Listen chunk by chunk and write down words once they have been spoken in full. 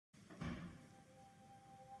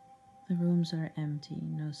The rooms are empty,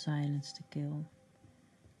 no silence to kill.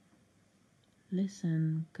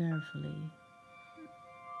 Listen carefully.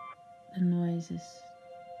 The noise is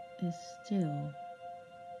still.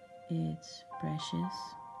 It's precious,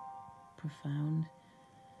 profound,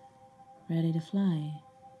 ready to fly.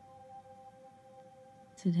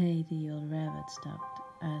 Today the old rabbit stopped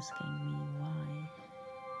asking me why.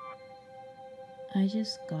 I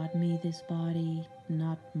just got me this body,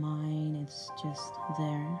 not mine, it's just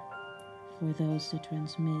there. For those to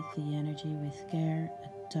transmit the energy with care, a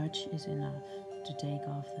touch is enough to take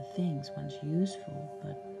off the things once useful,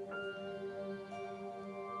 but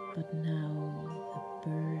now the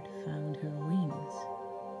bird found her wings.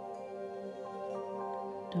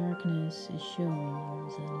 Darkness is showing you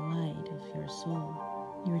the light of your soul,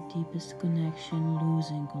 your deepest connection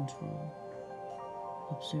losing control.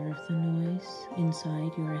 Observe the noise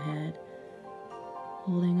inside your head,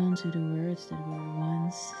 holding on to the words that were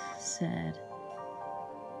once said.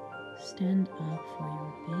 Stand up for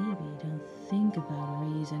your baby. Don't think about a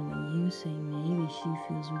reason when you say maybe she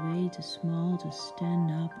feels way too small to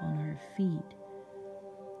stand up on her feet.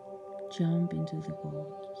 Jump into the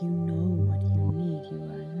gold. You know what you need. You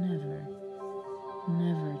are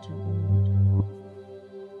never too old.